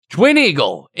Twin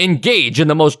Eagle, engage in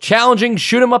the most challenging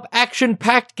shoot-'em-up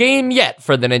action-packed game yet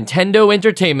for the Nintendo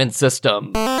Entertainment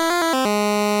System.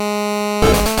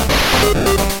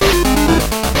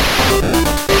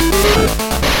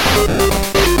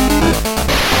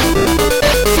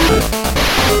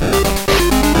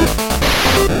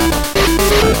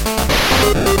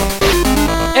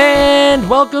 And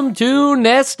welcome to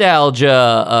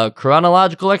Nostalgia, a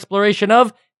chronological exploration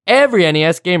of every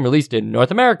NES game released in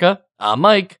North America. I'm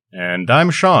Mike. And I'm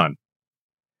Sean.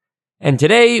 And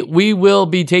today we will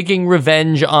be taking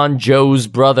revenge on Joe's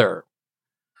brother.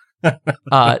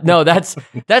 No, that's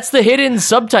the hidden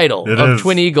subtitle of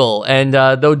Twin Eagle. And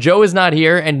though Joe is not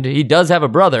here and he does have a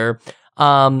brother,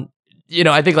 I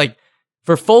think like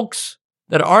for folks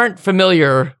that aren't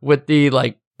familiar with the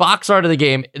box art of the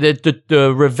game,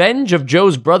 the revenge of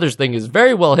Joe's brothers thing is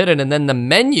very well hidden, and then the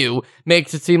menu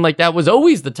makes it seem like that was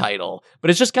always the title, but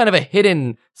it's just kind of a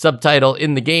hidden subtitle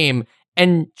in the game.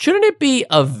 And shouldn't it be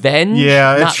avenge?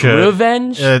 Yeah, not it should.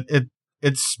 Revenge.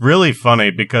 It's really funny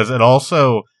because it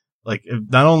also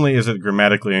not only is it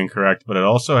grammatically incorrect, but it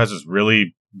also has this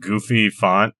really goofy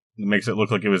font that makes it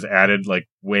look like it was added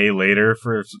way later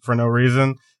for no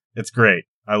reason. It's great.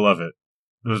 I love it.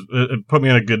 It put me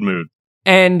in a good mood.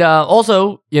 And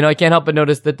also, I can't help but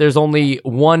notice that there's only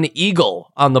one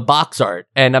eagle on the box art,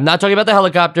 and I'm not talking about the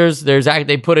helicopters.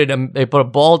 They put a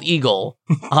bald eagle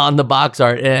on the box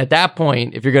art, and at that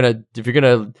point, if you're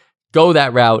gonna go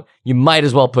that route, you might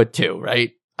as well put two,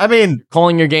 right? I mean,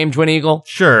 calling your game Twin Eagle,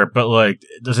 sure, but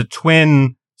does a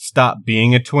twin stop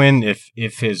being a twin if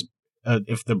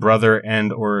the brother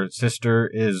and or sister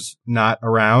is not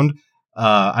around?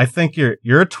 I think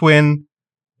you're a twin.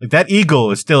 That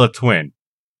eagle is still a twin,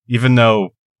 even though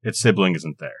its sibling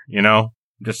isn't there, I'm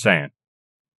just saying.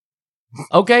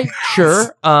 Okay,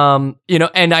 sure. And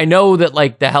I know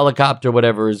that the helicopter,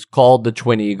 whatever, is called the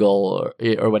Twin Eagle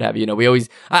or what have you. We always,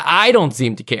 I don't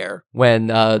seem to care when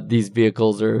these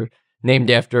vehicles are named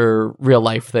after real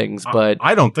life things, but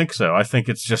I don't think so. I think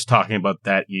it's just talking about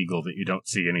that eagle that you don't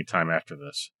see any time after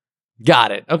this.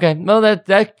 Got it. Okay. Well,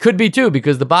 that could be too,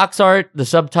 because the box art, the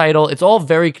subtitle, it's all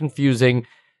very confusing.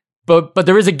 But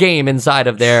there is a game inside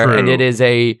of there, True. And it is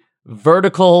a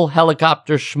vertical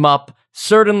helicopter shmup.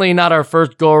 Certainly not our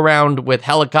first go-around with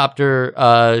helicopter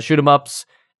shoot-'em-ups.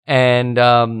 And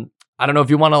I don't know if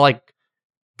you want to,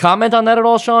 comment on that at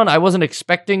all, Sean? I wasn't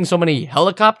expecting so many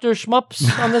helicopter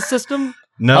shmups on this system.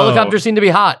 No. Helicopters seem to be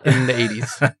hot in the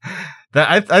 80s.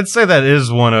 I'd say that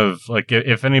is one of,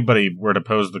 if anybody were to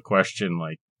pose the question,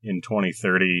 in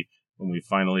 2030, when we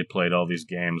finally played all these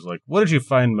games, what did you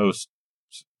find most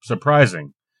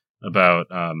surprising about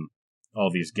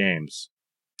all these games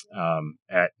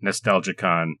at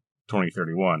NostalgiaCon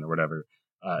 2031 or whatever?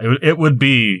 It would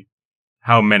be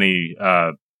how many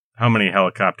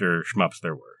helicopter shmups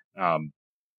there were.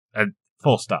 At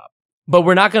full stop. But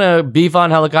we're not going to beef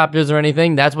on helicopters or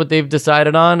anything. That's what they've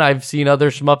decided on. I've seen other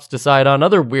shmups decide on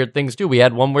other weird things too. We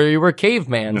had one where you were a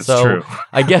caveman. That's so true.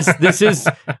 I guess this is,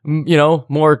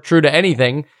 more true to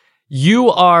anything. You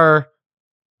are,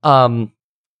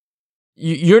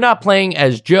 you're not playing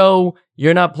as Joe.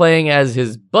 You're not playing as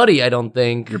his buddy, I don't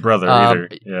think. Your brother either.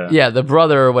 Yeah. Yeah, the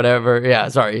brother or whatever. Yeah,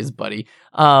 sorry, his buddy.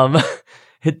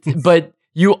 But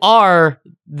you are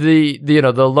the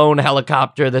lone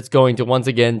helicopter that's going to once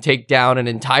again take down an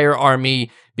entire army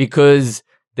because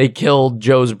they killed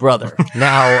Joe's brother.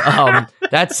 Now,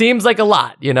 that seems like a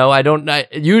lot.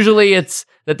 Usually it's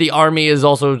that the army is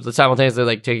also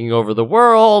simultaneously taking over the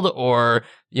world, or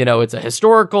it's a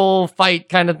historical fight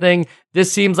kind of thing.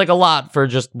 This seems like a lot for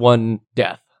just one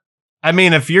death. I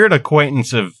mean, if you're an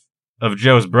acquaintance of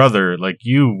Joe's brother,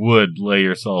 you would lay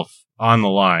yourself on the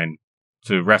line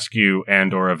to rescue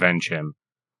and or avenge him.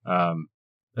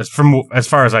 As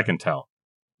far as I can tell.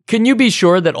 Can you be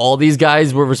sure that all these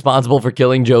guys were responsible for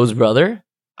killing Joe's brother?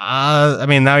 I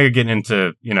mean, now you're getting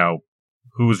into,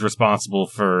 who's responsible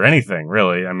for anything,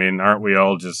 really. I mean, aren't we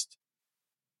all just,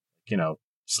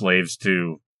 slaves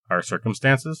to our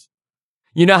circumstances?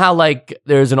 You know how,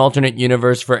 there's an alternate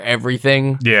universe for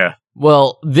everything? Yeah.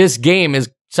 Well, this game is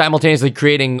simultaneously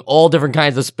creating all different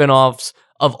kinds of spin-offs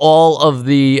of all of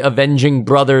the avenging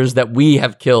brothers that we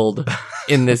have killed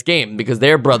in this game, because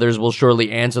their brothers will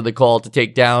surely answer the call to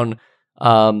take down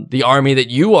the army that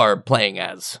you are playing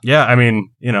as. Yeah, I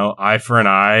mean, eye for an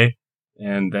eye,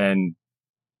 and then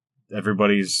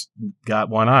everybody's got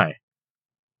one eye.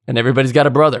 And everybody's got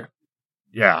a brother.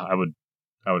 Yeah, I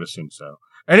would assume so.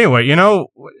 Anyway,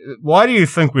 why do you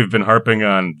think we've been harping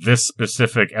on this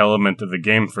specific element of the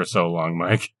game for so long,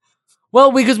 Mike?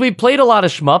 Well, because we played a lot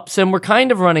of shmups and we're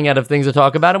kind of running out of things to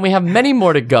talk about, and we have many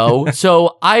more to go.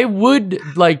 So I would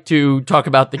like to talk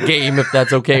about the game, if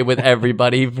that's okay with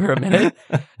everybody, for a minute.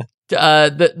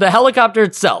 The helicopter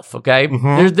itself, okay?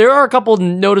 Mhm. There are a couple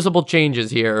noticeable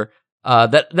changes here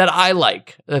that I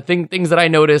like. Things that I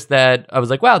noticed that I was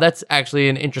like, wow, that's actually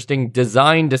an interesting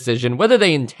design decision, whether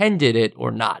they intended it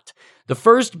or not. The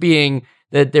first being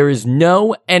that there is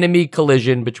no enemy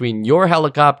collision between your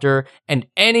helicopter and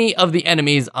any of the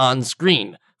enemies on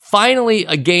screen. Finally,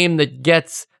 a game that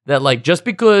gets that, like, just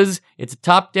because it's a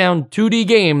top-down 2D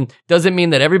game doesn't mean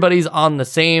that everybody's on the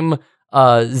same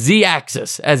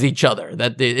Z-axis as each other.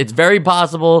 That it's very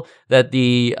possible that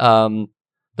the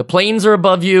planes are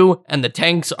above you and the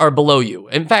tanks are below you.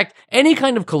 In fact, any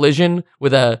kind of collision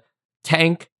with a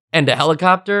tank and a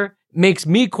helicopter makes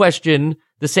me question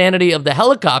the sanity of the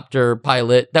helicopter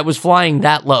pilot that was flying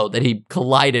that low that he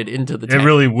collided into the tank. It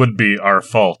really would be our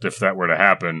fault if that were to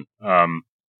happen.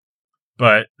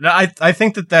 But I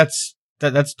think that's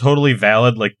totally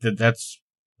valid. Like that's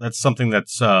something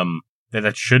that's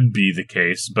that should be the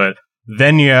case. But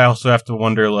then you also have to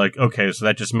wonder, like, okay, so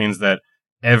that just means that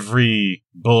every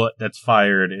bullet that's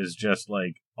fired is just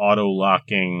like auto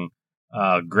locking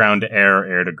ground to air,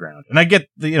 air to ground. And I get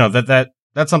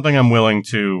that's something I'm willing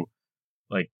to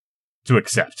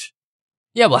accept.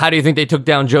 Yeah, well, how do you think they took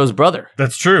down Joe's brother?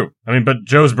 That's true. I mean, but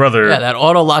Joe's brother... Yeah, that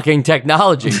auto-locking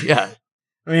technology, yeah.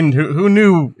 I mean, who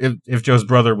knew if Joe's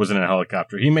brother was in a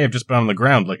helicopter? He may have just been on the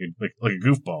ground like a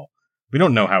goofball. We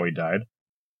don't know how he died.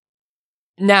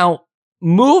 Now,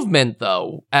 movement,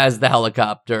 though, as the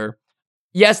helicopter...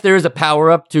 Yes, there is a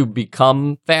power-up to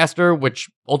become faster, which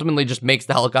ultimately just makes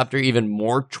the helicopter even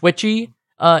more twitchy.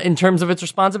 In terms of its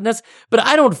responsiveness, but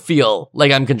I don't feel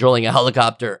like I'm controlling a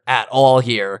helicopter at all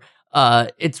here.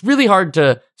 It's really hard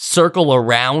to circle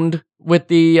around with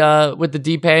the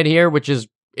D-pad here, which is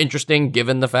interesting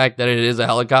given the fact that it is a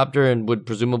helicopter and would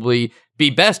presumably be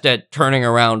best at turning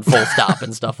around full stop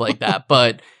and stuff like that.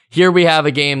 But here we have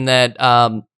a game that,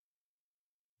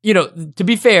 to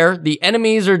be fair, the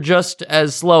enemies are just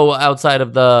as slow outside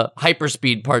of the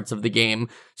hyperspeed parts of the game.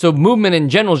 So movement in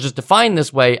general is just defined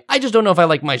this way. I just don't know if I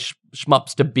like my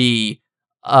shmups to be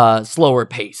slower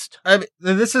paced.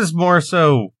 This is more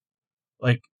so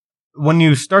like when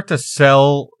you start to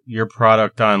sell your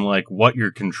product on like what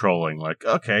you're controlling. Like,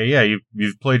 okay, yeah,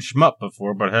 you've played shmup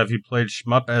before, but have you played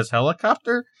shmup as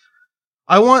helicopter?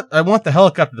 I want the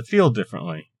helicopter to feel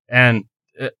differently, and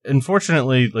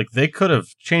unfortunately, like, they could have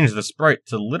changed the sprite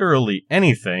to literally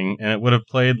anything, and it would have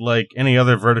played like any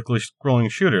other vertically scrolling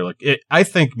shooter. Like, I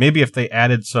think maybe if they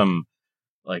added some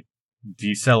like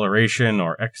deceleration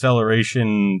or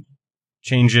acceleration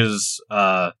changes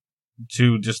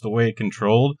to just the way it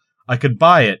controlled, I could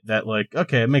buy it. That, like,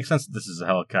 okay, it makes sense that this is a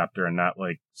helicopter and not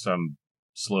like some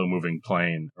slow moving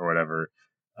plane or whatever.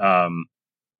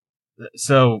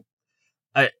 So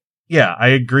I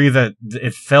agree that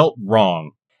it felt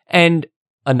wrong. And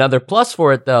another plus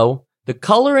for it, though, the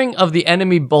coloring of the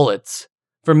enemy bullets,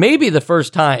 for maybe the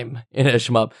first time in a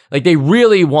shmup, like, they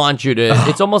really want you to...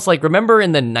 It's almost like, remember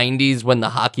in the 90s when the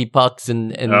hockey pucks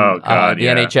and the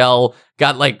NHL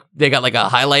got like a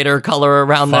highlighter color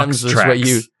around them? So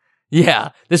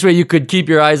this way you could keep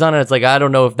your eyes on it. It's like, I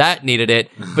don't know if that needed it,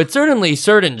 but certainly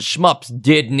certain shmups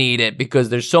did need it because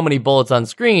there's so many bullets on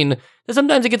screen that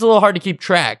sometimes it gets a little hard to keep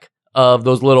track of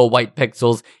those little white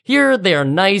pixels. Here, they are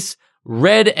nice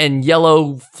red and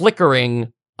yellow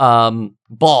flickering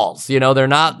balls. They're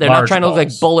not trying to look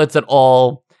like bullets at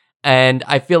all. And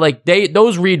I feel like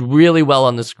those read really well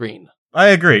on the screen. I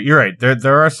agree. You're right.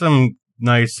 There are some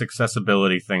nice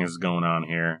accessibility things going on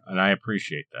here, and I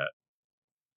appreciate that.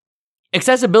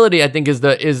 Accessibility, I think, is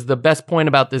the best point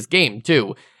about this game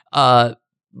too.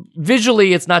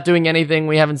 Visually, it's not doing anything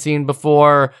we haven't seen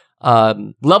before.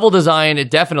 Level design,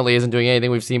 it definitely isn't doing anything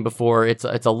we've seen before. It's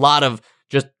a lot of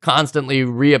just constantly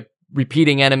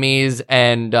repeating enemies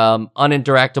and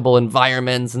uninteractable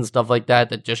environments and stuff like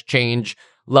that just change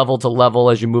level to level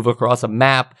as you move across a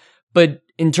map. But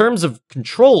in terms of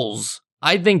controls,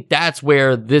 I think that's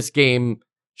where this game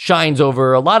shines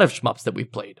over a lot of shmups that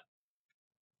we've played.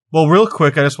 Well, real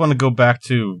quick, I just want to go back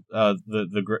to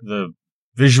the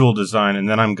visual design, and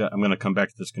then I'm going to come back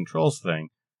to this controls thing.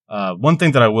 One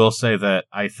thing that I will say that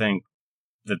I think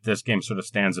that this game sort of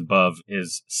stands above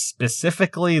is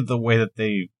specifically the way that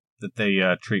they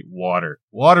treat water.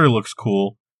 Water looks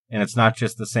cool, and it's not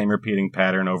just the same repeating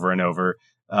pattern over and over.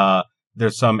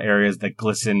 There's some areas that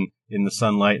glisten in the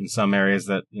sunlight, and some areas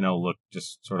that look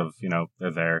just sort of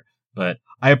they're there. But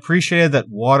I appreciated that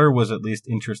water was at least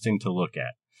interesting to look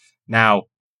at. Now,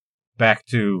 back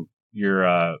to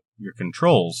your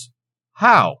controls.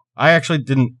 how? I actually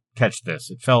didn't catch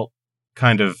this. It felt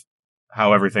kind of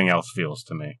how everything else feels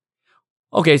to me.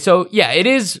 Okay, so yeah, it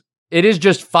is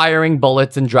just firing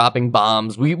bullets and dropping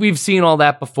bombs. We've seen all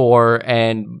that before,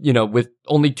 and with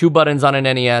only 2 buttons on an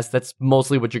NES, that's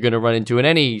mostly what you're going to run into in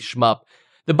any shmup.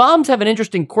 The bombs have an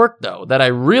interesting quirk though that I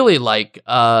really like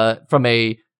from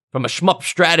a shmup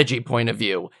strategy point of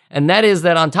view, and that is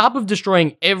that on top of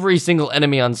destroying every single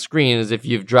enemy on screen, as if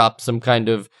you've dropped some kind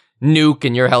of nuke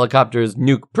and your helicopter is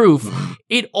nuke proof,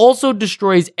 it also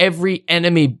destroys every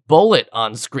enemy bullet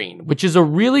on screen, which is a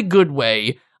really good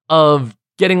way of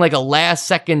getting like a last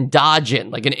second dodge in,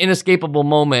 like an inescapable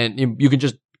moment. You can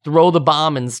just throw the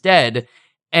bomb instead.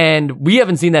 And we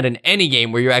haven't seen that in any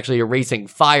game where you're actually erasing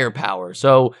firepower.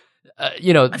 So,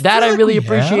 that I really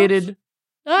appreciated.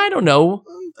 I don't know.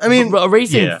 I mean,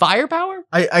 erasing firepower?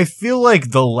 I feel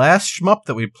like the last shmup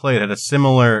that we played had a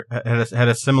similar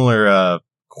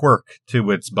quirk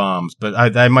to its bombs, but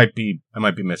I might be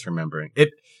misremembering it.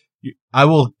 I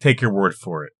will take your word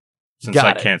for it, since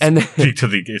I can't speak to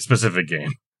the specific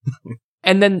game.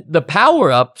 And then the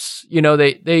power-ups,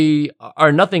 they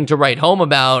are nothing to write home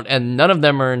about, and none of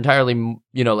them are entirely,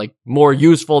 like more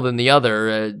useful than the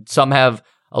other. Some have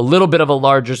a little bit of a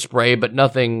larger spray, but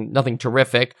nothing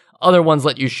terrific. Other ones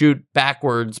let you shoot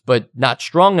backwards, but not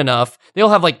strong enough. They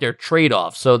all have like their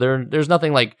trade-offs, so there's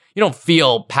nothing like, you don't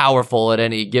feel powerful at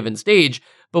any given stage.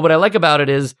 But what I like about it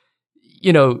is,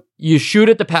 you shoot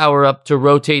at the power-up to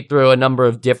rotate through a number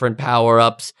of different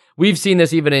power-ups. We've seen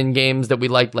this even in games that we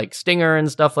liked, like Stinger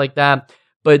and stuff like that.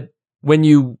 But when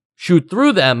you shoot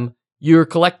through them, you're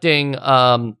collecting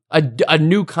a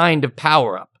new kind of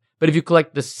power-up. But if you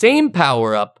collect the same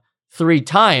power-up 3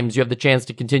 times, you have the chance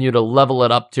to continue to level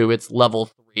it up to its level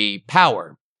 3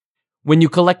 power. When you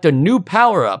collect a new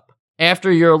power-up,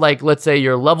 after you're like, let's say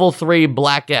you're level 3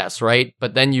 Black S, right?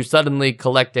 But then you suddenly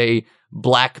collect a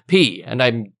Black P. And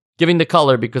I'm giving the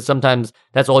color because sometimes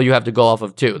that's all you have to go off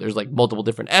of too. There's like multiple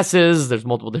different S's, there's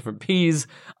multiple different P's.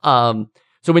 So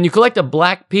when you collect a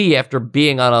Black P after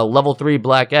being on a level 3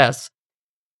 Black S,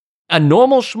 a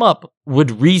normal shmup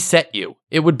would reset you.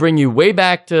 It would bring you way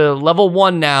back to level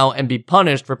 1 now and be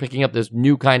punished for picking up this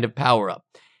new kind of power-up.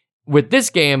 With this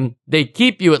game, they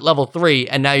keep you at level 3,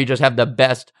 and now you just have the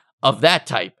best of that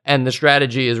type. And the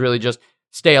strategy is really just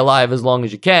stay alive as long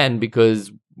as you can,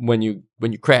 because when you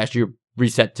crash, you're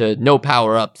reset to no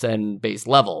power-ups and base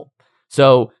level.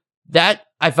 So that,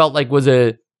 I felt like,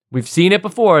 we've seen it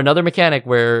before, another mechanic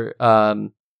where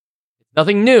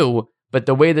nothing new, but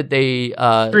the way that they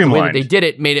did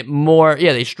it made it more,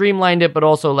 they streamlined it, but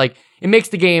also like it makes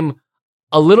the game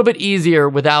a little bit easier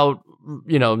without,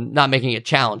 not making it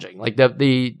challenging. Like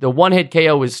the one-hit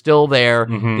KO is still there.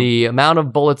 Mm-hmm. The amount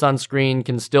of bullets on screen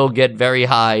can still get very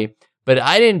high, but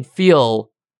I didn't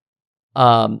feel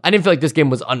like this game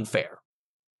was unfair.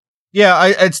 Yeah,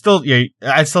 I'd still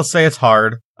say it's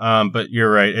hard. But you're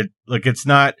right. It's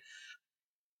not.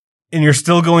 And you're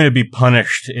still going to be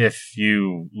punished if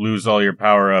you lose all your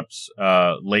power-ups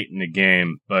late in the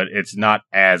game, but it's not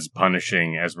as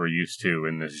punishing as we're used to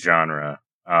in this genre,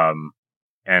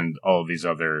 and all of these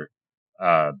other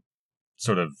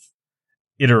sort of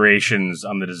iterations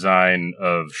on the design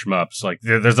of shmups. Like,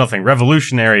 there's nothing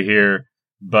revolutionary here,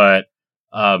 but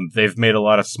they've made a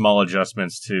lot of small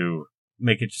adjustments to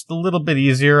make it just a little bit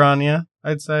easier on you,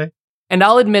 I'd say. And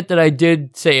I'll admit that I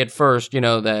did say at first,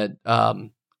 that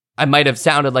I might have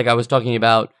sounded like I was talking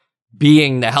about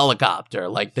being the helicopter,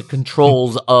 like the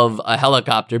controls of a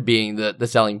helicopter being the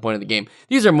selling point of the game.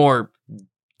 These are more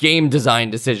game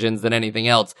design decisions than anything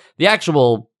else. The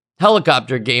actual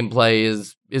helicopter gameplay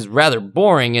is rather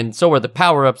boring, and so are the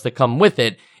power-ups that come with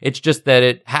it. It's just that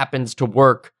it happens to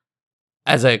work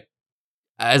as a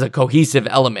cohesive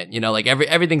element. Like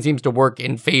everything seems to work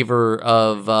in favor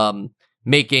of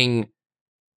making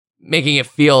it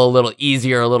feel a little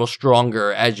easier, a little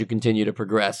stronger as you continue to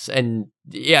progress. And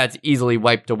yeah, it's easily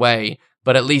wiped away,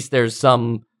 but at least there's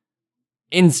some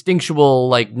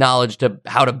instinctual knowledge to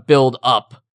how to build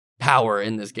up power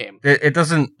in this game. It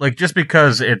doesn't, just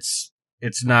because it's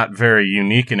not very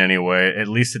unique in any way, at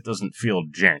least it doesn't feel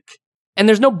jank. And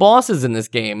there's no bosses in this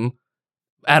game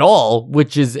at all,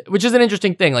 which is an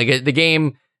interesting thing. Like, the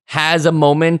game has a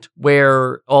moment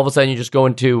where all of a sudden you just go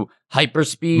into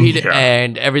hyperspeed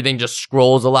and everything just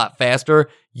scrolls a lot faster.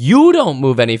 You don't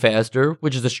move any faster,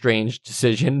 which is a strange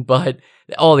decision, but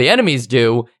all the enemies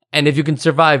do. And if you can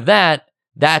survive that,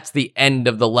 that's the end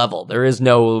of the level. There is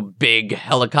no big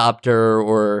helicopter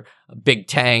or a big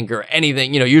tank or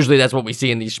anything. Usually that's what we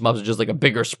see in these shmups, just like a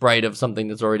bigger sprite of something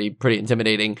that's already pretty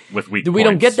intimidating. With weak We points.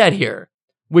 don't get that here.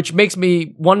 which makes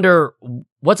me wonder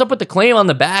what's up with the claim on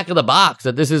the back of the box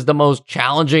that this is the most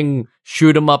challenging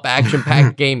shoot 'em up action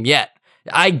packed game yet.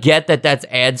 I get that that's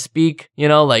ad speak,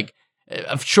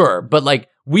 sure, but like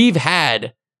we've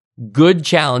had good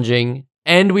challenging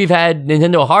and we've had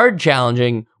Nintendo hard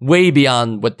challenging way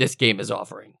beyond what this game is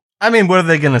offering. I mean, what are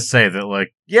they going to say? That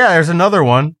like, yeah, there's another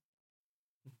one.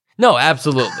 No,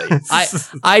 absolutely.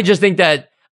 I just think that,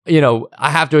 I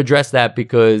have to address that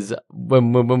because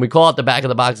when we call out the back of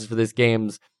the boxes for this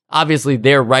games, obviously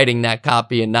they're writing that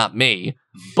copy and not me.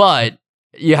 But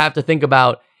you have to think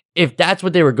about if that's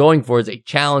what they were going for is a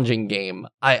challenging game,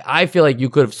 I feel like you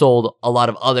could have sold a lot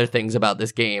of other things about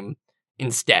this game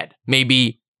instead.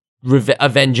 Maybe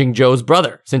avenging Joe's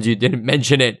brother, since you didn't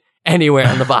mention it anywhere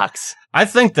on the box. I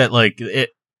think that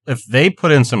if they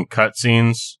put in some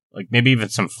cutscenes, like maybe even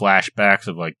some flashbacks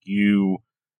of like you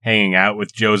hanging out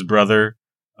with Joe's brother,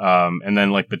 and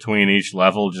then like between each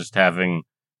level just having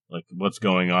like what's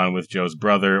going on with Joe's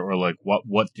brother, or like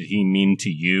what did he mean to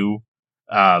you?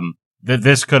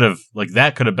 This could have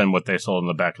that could have been what they sold in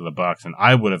the back of the box, and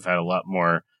I would have had a lot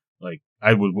more. Like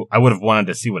I would have wanted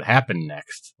to see what happened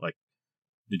next. Like,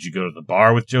 did you go to the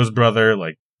bar with Joe's brother?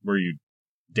 Like, were you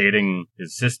dating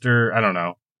his sister? I don't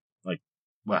know. Like,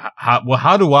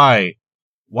 why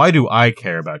do I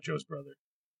care about Joe's brother?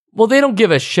 Well, they don't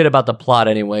give a shit about the plot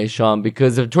anyway, Sean,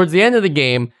 because towards the end of the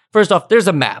game, first off, there's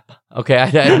a map.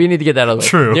 Okay, we need to get that out of the way.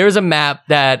 True. There's a map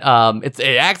that it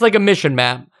acts like a mission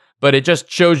map, but it just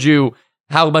shows you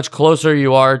how much closer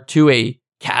you are to a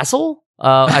castle.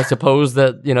 I suppose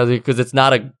that, because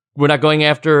we're not going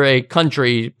after a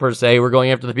country per se. We're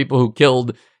going after the people who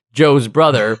killed Joe's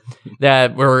brother,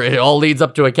 where it all leads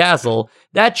up to a castle.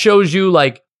 That shows you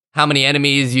like how many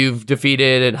enemies you've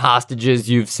defeated and hostages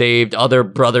you've saved, other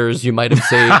brothers you might have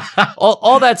saved.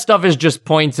 all that stuff is just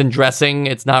points and dressing.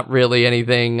 It's not really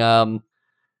anything,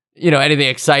 anything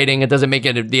exciting. It doesn't make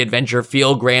the adventure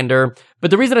feel grander.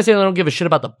 But the reason I say I don't give a shit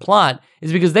about the plot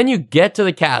is because then you get to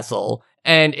the castle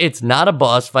and it's not a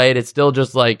boss fight. It's still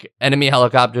just like enemy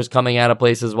helicopters coming out of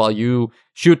places while you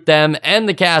shoot them, and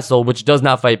the castle, which does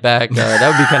not fight back. That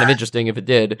would be kind of interesting if it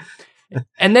did.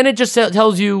 And then it just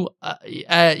tells you,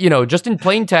 just in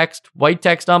plain text, white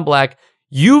text on black,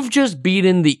 you've just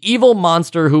beaten the evil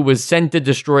monster who was sent to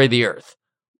destroy the Earth.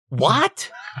 What?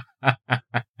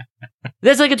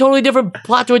 That's like a totally different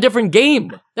plot to a different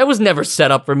game. That was never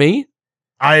set up for me.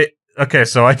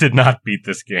 So I did not beat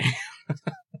this game.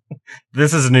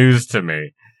 This is news to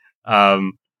me.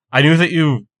 I knew that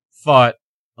you fought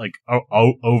like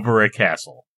over a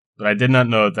castle, but I did not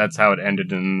know that's how it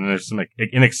ended. And there's some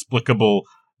inexplicable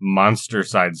monster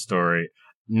side story.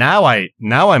 Now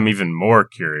I'm even more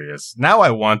curious. Now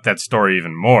I want that story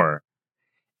even more.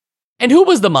 And who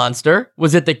was the monster?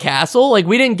 Was it the castle? Like,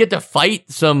 we didn't get to fight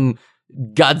some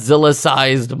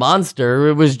Godzilla-sized monster.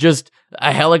 It was just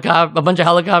a bunch of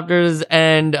helicopters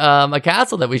and a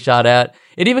castle that we shot at.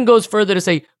 It even goes further to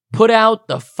say, put out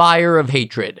the fire of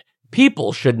hatred.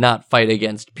 People should not fight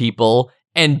against people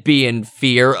and be in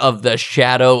fear of the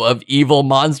shadow of evil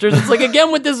monsters. It's like,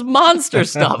 again, with this monster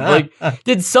stuff. Like,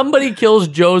 did somebody kill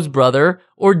Joe's brother,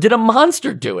 or did a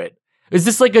monster do it? Is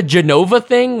this like a Genova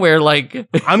thing where like...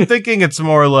 I'm thinking it's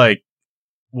more like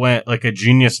when like a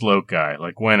genius loci,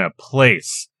 like when a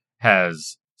place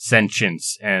has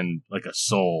sentience and like a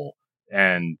soul,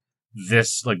 and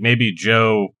this, like, maybe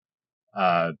Joe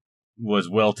was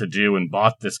well-to-do and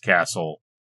bought this castle,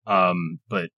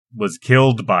 but was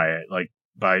killed by it,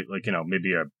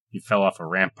 maybe he fell off a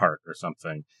rampart or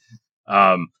something.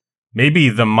 Maybe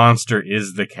the monster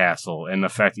is the castle, and the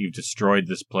fact that you've destroyed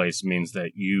this place means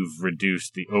that you've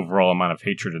reduced the overall amount of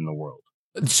hatred in the world.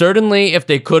 Certainly, if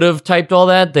they could have typed all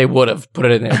that, they would have put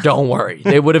it in there. Don't worry.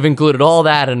 They would have included all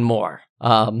that and more.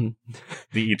 The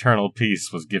eternal peace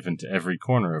was given to every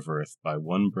corner of Earth by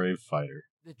one brave fighter.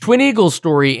 The Twin Eagles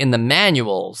story in the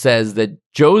manual says that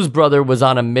Joe's brother was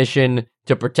on a mission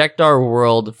to protect our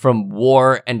world from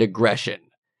war and aggression.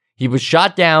 He was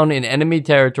shot down in enemy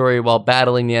territory while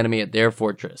battling the enemy at their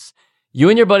fortress. You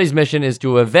and your buddy's mission is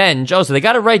to avenge... Oh, so they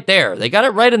got it right there. They got it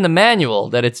right in the manual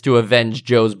that it's to avenge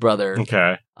Joe's brother.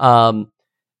 Okay.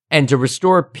 And to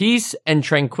restore peace and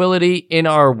tranquility in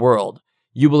our world.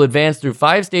 You will advance through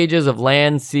 5 stages of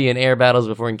land, sea, and air battles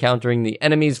before encountering the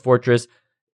enemy's fortress.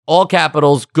 All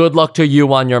capitals, good luck to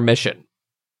you on your mission.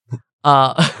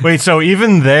 Wait, so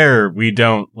even there,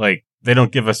 they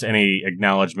don't give us any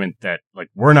acknowledgement that, like,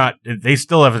 we're not... They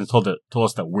still haven't told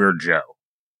us that we're Joe.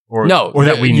 Or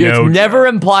that we know It's never Joe.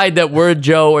 implied that we're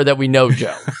Joe or that we know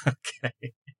Joe.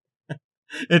 Okay.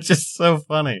 It's just so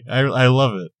funny. I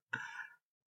love it.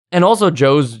 And also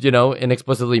Joe's,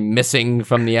 inexplicably missing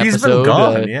from the episode. He's been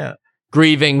gone, yeah.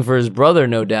 Grieving for his brother,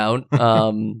 no doubt.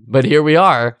 But here we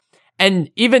are. And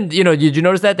even, did you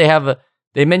notice that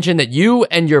they mentioned that you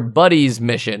and your buddy's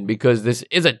mission, because this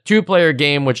is a 2-player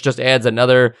game, which just adds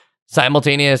another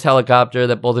simultaneous helicopter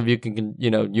that both of you can,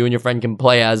 you and your friend can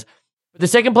play as. But the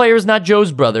second player is not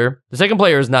Joe's brother. The second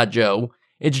player is not Joe.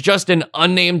 It's just an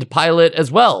unnamed pilot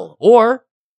as well. Or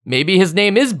maybe his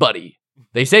name is Buddy.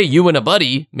 They say you and a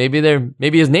buddy. Maybe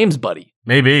his name's Buddy.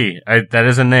 Maybe. That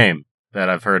is a name that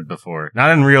I've heard before.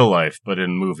 Not in real life, but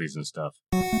in movies and stuff.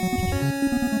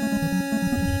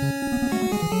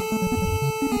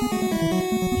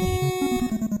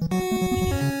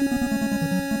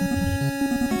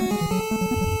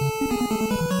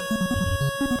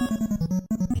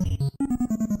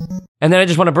 And then I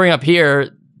just want to bring up here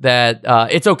that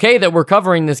it's okay that we're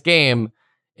covering this game,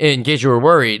 in case you were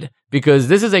worried, because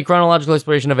this is a chronological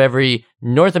exploration of every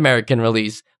North American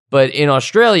release. But in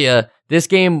Australia, this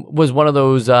game was one of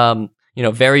those,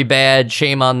 very bad,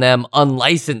 shame on them,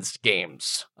 unlicensed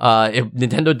games.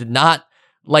 Nintendo did not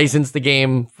license the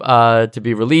game to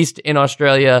be released in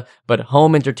Australia, but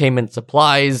Home Entertainment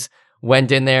Supplies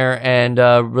went in there and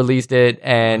released it,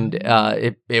 and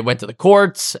it went to the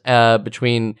courts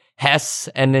between Hess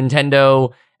and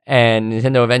Nintendo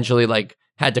Nintendo eventually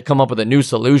had to come up with a new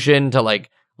solution to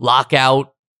lock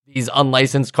out these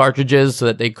unlicensed cartridges so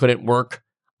that they couldn't work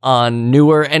on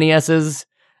newer NESs.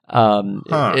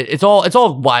 It's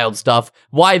all wild stuff.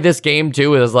 Why this game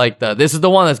too is this is the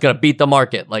one that's gonna beat the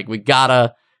market. We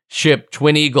gotta ship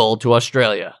Twin Eagle to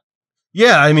Australia.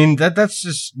 Yeah, I mean that's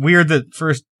just weird that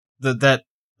first. That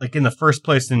in the first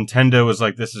place, Nintendo was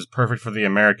this is perfect for the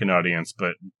American audience,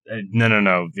 but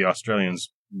no, the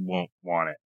Australians won't want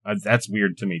it. That's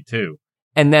weird to me, too.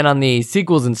 And then on the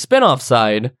sequels and spin-off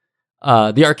side,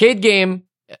 the arcade game,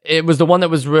 it was the one that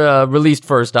was released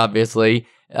first, obviously.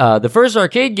 The first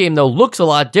arcade game, though, looks a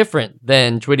lot different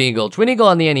than Twin Eagle. Twin Eagle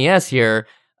on the NES here,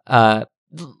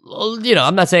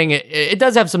 I'm not saying it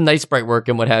does have some nice sprite work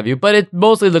and what have you, but it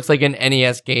mostly looks like an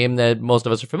NES game that most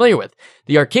of us are familiar with.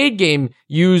 The arcade game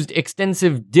used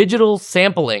extensive digital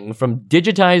sampling from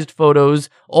digitized photos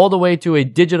all the way to a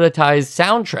digitized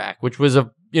soundtrack, which was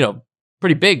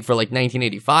pretty big for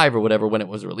 1985 or whatever when it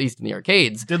was released in the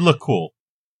arcades. It did look cool.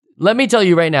 Let me tell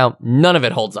you right now, none of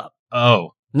it holds up.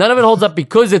 Oh. None of it holds up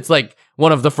because it's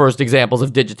one of the first examples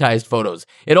of digitized photos.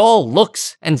 It all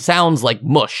looks and sounds like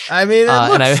mush. I mean,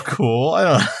 it looks cool.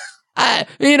 I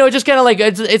don't. Just kind of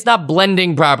it's not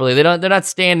blending properly. They're not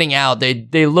standing out.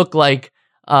 They look like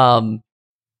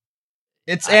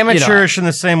it's amateurish in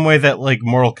the same way that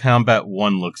Mortal Kombat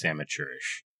 1 looks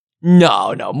amateurish.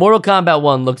 No. Mortal Kombat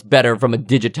 1 looks better from a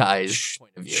digitized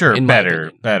point of view. Sure,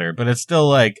 better, but it's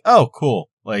still oh, cool.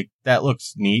 That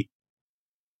looks neat.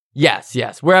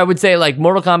 Yes. Where I would say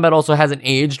Mortal Kombat also hasn't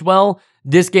aged well.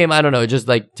 This game, I don't know, just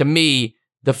to me,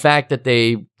 the fact that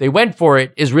they went for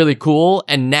it is really cool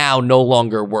and now no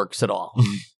longer works at all.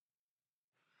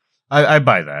 I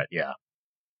buy that, yeah.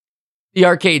 The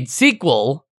arcade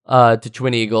sequel to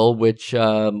Twin Eagle, which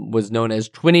was known as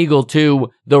Twin Eagle 2,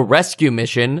 The Rescue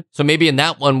Mission. So maybe in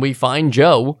that one we find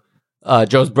Joe's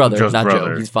brother,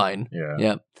 Joe. He's fine.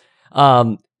 Yeah.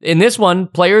 In this one,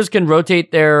 players can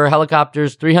rotate their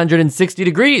helicopters 360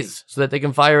 degrees so that they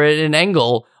can fire it at an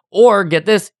angle, or get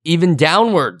this, even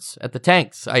downwards at the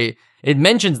tanks. It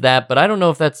mentions that, but I don't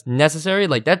know if that's necessary.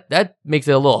 That makes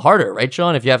it a little harder, right,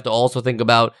 Sean? If you have to also think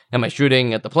about, am I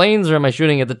shooting at the planes or am I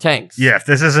shooting at the tanks? Yeah, if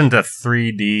this isn't a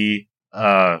 3D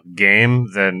game,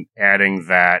 then adding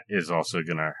that is also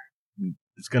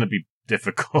it's gonna be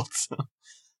difficult.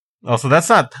 Also,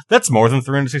 that's more than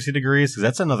 360 degrees, because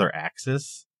that's another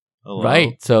axis. Hello?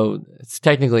 Right, so it's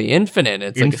technically infinite.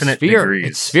 It's infinite a sphere. degrees.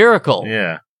 It's spherical.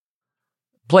 Yeah.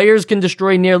 Players can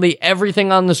destroy nearly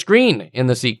everything on the screen in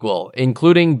the sequel,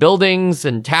 including buildings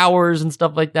and towers and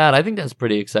stuff like that. I think that's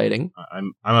pretty exciting.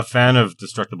 I'm a fan of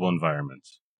destructible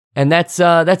environments. And that's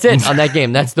it on that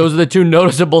game. Those are the two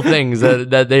noticeable things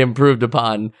that they improved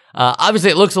upon.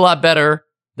 Obviously, it looks a lot better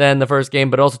than the first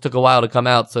game, but it also took a while to come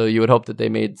out, so you would hope that they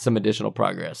made some additional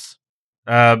progress.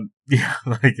 Yeah,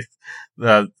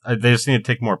 they just need to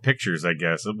take more pictures, I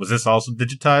guess. Was this also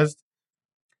digitized?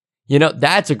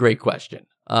 That's a great question.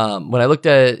 When I looked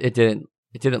at it, it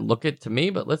didn't look it to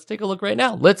me, but let's take a look right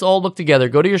now. Let's all look together.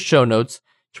 Go to your show notes,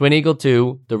 Twin Eagle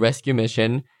 2, The Rescue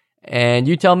Mission, and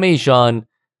you tell me, Sean.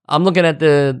 I'm looking at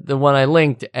the one I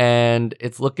linked, and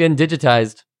it's looking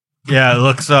digitized. Yeah, it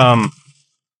looks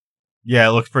it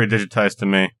looks pretty digitized to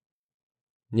me.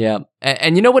 Yeah,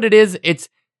 and you know what it is?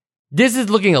 This is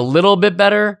looking a little bit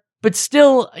better, but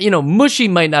still, mushy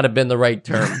might not have been the right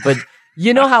term, but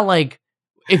you know how, like,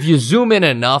 if you zoom in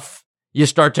enough, you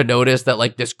start to notice that,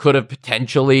 like, this could have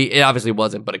potentially, it obviously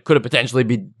wasn't, but it could have potentially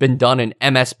been done in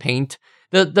MS Paint.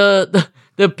 The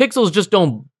pixels just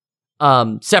don't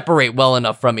separate well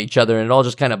enough from each other, and it all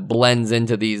just kind of blends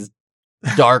into these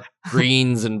dark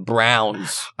greens and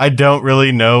browns. I don't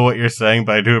really know what you're saying,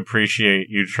 but I do appreciate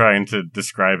you trying to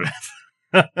describe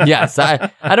it. Yes, I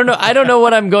don't know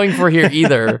what I'm going for here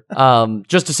either.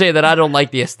 Just to say that I don't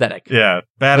like the aesthetic. Yeah,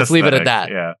 bad Let's aesthetic. leave it at that.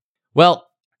 Yeah. Well,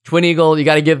 Twin Eagle, you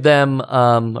got to give them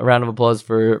a round of applause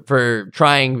for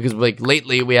trying, because like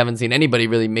lately we haven't seen anybody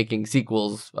really making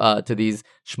sequels to these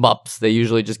shmups. They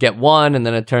usually just get one, and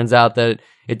then it turns out that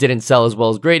it didn't sell as well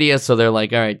as Gradius, so they're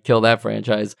like, all right, kill that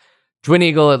franchise. Twin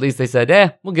Eagle, at least they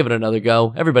said, we'll give it another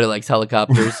go. Everybody likes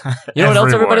helicopters. You know what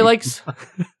else everybody likes?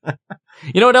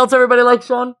 You know what else everybody likes,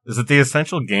 Sean? Is it the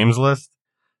Essential Games list?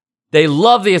 They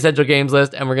love the Essential Games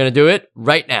list, and we're going to do it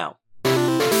right now.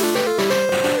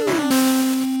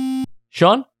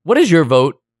 Sean, what is your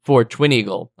vote for Twin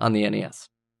Eagle on the NES?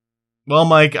 Well,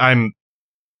 Mike, I'm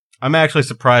actually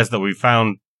surprised that we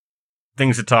found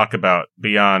things to talk about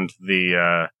beyond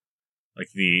the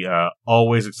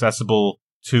always accessible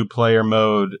 2-player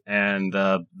mode and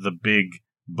the big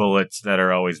bullets that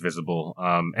are always visible,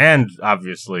 and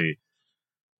obviously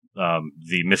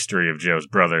the mystery of Joe's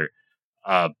brother.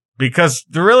 Because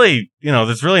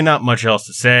there's really not much else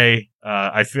to say.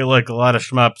 I feel like a lot of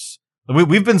shmups,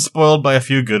 we've been spoiled by a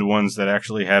few good ones that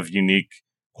actually have unique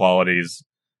qualities.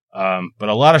 But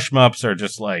a lot of shmups are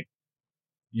just like,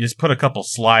 you just put a couple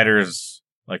sliders,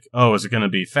 like, oh, is it going to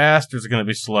be fast or is it going to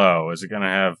be slow? Is it going to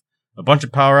have a bunch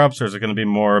of power-ups, or is it going to be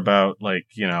more about, like,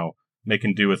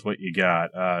 making do with what you got?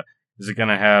 Is it going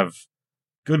to have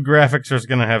good graphics, or is it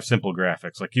going to have simple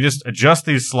graphics? Like, you just adjust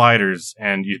these sliders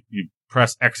and you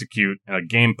press execute and a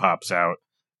game pops out,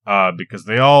 because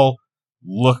they all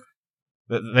look,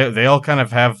 they all kind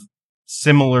of have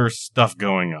similar stuff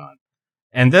going on.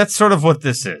 And that's sort of what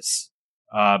this is.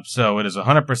 So it is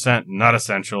 100% not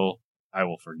essential. I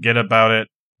will forget about it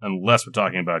unless we're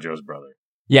talking about Joe's brother.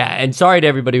 Yeah, and sorry to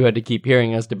everybody who had to keep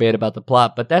hearing us debate about the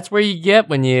plot, but that's where you get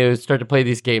when you start to play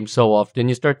these games so often.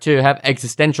 You start to have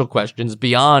existential questions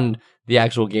beyond the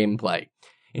actual gameplay.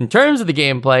 In terms of the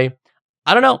gameplay,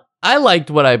 I don't know. I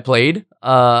liked what I played.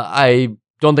 I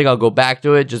don't think I'll go back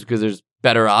to it just because there's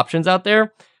better options out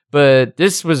there. But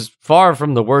this was far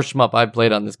from the worst shmup I've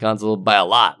played on this console by a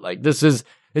lot. Like, this is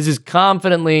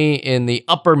confidently in the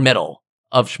upper middle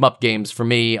of shmup games for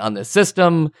me on this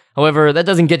system. However, that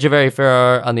doesn't get you very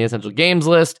far on the Essential Games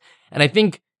list. And I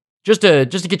think just to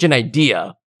get you an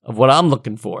idea of what I'm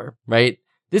looking for, right?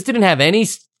 This didn't have any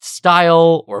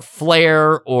style or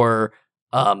flair or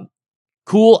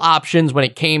cool options when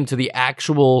it came to the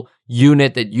actual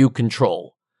unit that you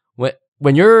control.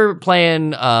 When you're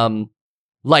playing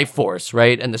Life Force,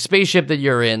 right, and the spaceship that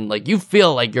you're in, like, you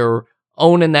feel like you're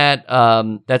owning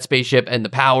that spaceship, and the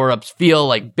power-ups feel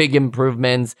like big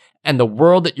improvements, and the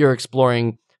world that you're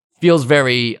exploring feels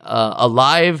very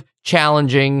alive,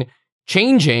 challenging,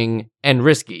 changing, and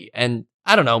risky. And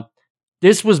I don't know,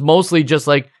 this was mostly just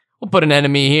like, we'll put an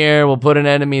enemy here, we'll put an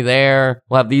enemy there,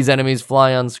 we'll have these enemies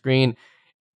fly on screen.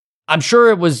 I'm sure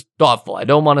it was thoughtful. I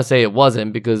don't want to say it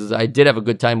wasn't, because I did have a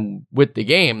good time with the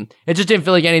game. It just didn't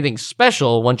feel like anything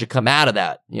special once you come out of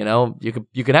that.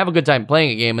 You could have a good time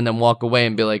playing a game and then walk away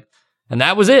and be like, and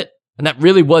that was it. And that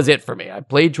really was it for me. I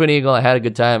played Twin Eagle, I had a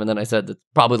good time, and then I said that's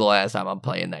probably the last time I'm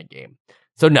playing that game.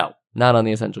 So no, not on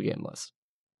the Essential Game list.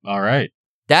 All right.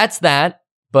 That's that.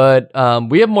 But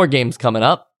we have more games coming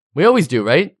up. We always do,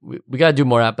 right? We got to do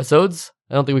more episodes.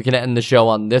 I don't think we can end the show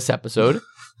on this episode.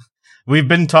 We've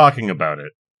been talking about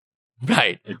it.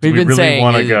 Right. Do we really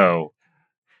want to go?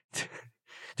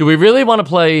 Do we really want to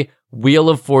play Wheel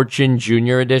of Fortune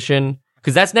Junior Edition?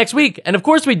 Because that's next week. And of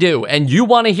course we do. And you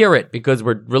want to hear it, because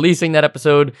we're releasing that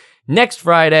episode next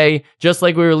Friday, just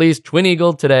like we released Twin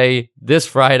Eagle today, this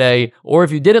Friday. Or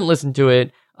if you didn't listen to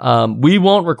it, we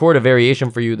won't record a variation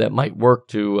for you that might work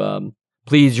to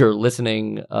please your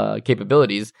listening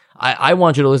capabilities. I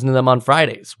want you to listen to them on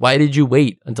Fridays. Why did you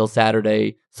wait until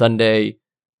Saturday, Sunday?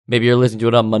 Maybe you're listening to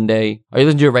it on Monday. Are you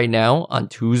listening to it right now on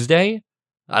Tuesday?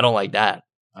 I don't like that.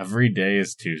 Every day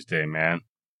is Tuesday, man.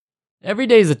 Every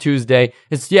day is a Tuesday.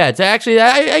 It's actually,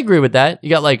 I agree with that. You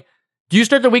got, like, do you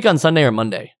start the week on Sunday or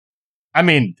Monday? I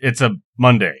mean, it's a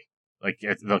Monday. Like,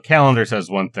 the calendar says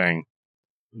one thing,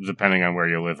 depending on where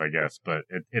you live, I guess. But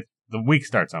the week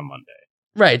starts on Monday.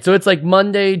 Right, so it's like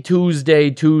Monday,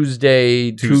 Tuesday,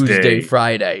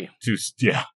 Friday.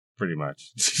 Yeah, pretty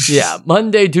much. Yeah,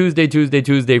 Monday,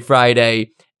 Tuesday,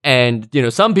 Friday. And,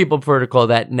 some people prefer to call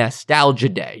that Nostalgia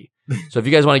Day. So if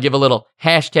you guys want to give a little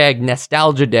hashtag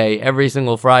Nostalgia Day every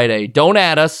single Friday, don't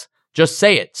add us. Just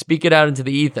say it. Speak it out into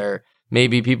the ether.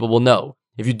 Maybe people will know.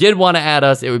 If you did want to add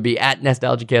us, it would be at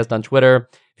NostalgiaCast on Twitter.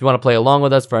 If you want to play along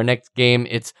with us for our next game,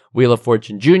 it's Wheel of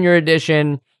Fortune Junior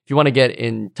Edition. If you want to get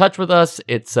in touch with us,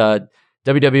 it's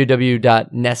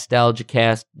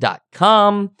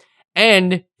www.nostalgicast.com.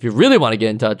 And if you really want to get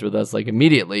in touch with us, like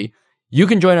immediately, you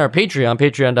can join our Patreon,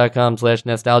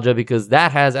 patreon.com/nostalgia, because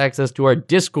that has access to our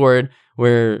Discord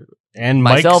where and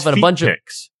myself Mike's and a bunch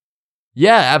picks.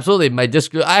 Yeah, absolutely. My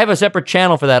Discord, I have a separate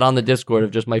channel for that on the Discord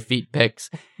of just my feet pics.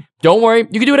 Don't worry,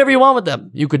 you can do whatever you want with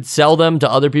them. You could sell them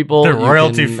to other people. They're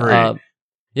royalty free.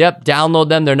 Yep, download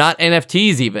them. They're not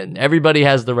NFTs even. Everybody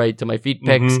has the right to my feet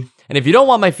pics. Mm-hmm. And if you don't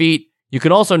want my feet, you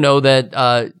can also know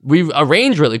that we've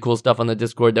arranged really cool stuff on the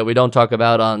Discord that we don't talk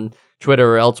about on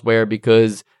Twitter or elsewhere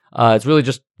because it's really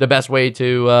just the best way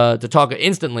to talk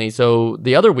instantly. So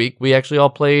the other week, we actually all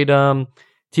played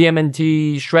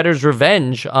TMNT Shredder's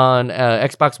Revenge on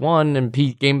Xbox One and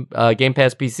Game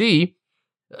Pass PC.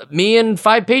 Me and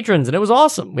 5 patrons, and it was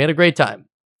awesome. We had a great time.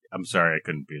 I'm sorry I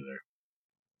couldn't be there.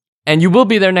 And you will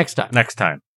be there next time. Next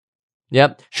time.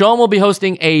 Yep. Sean will be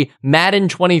hosting a Madden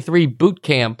 23 boot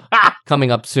camp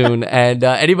coming up soon. And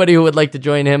anybody who would like to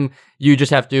join him, you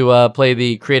just have to play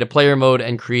the create a player mode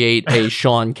and create a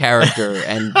Sean character.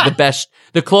 And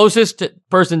the closest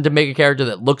person to make a character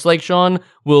that looks like Sean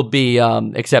will be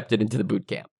accepted into the boot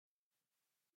camp.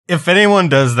 If anyone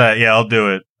does that, yeah, I'll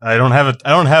do it. I don't have a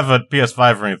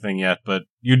PS5 or anything yet, but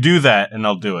you do that and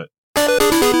I'll do it.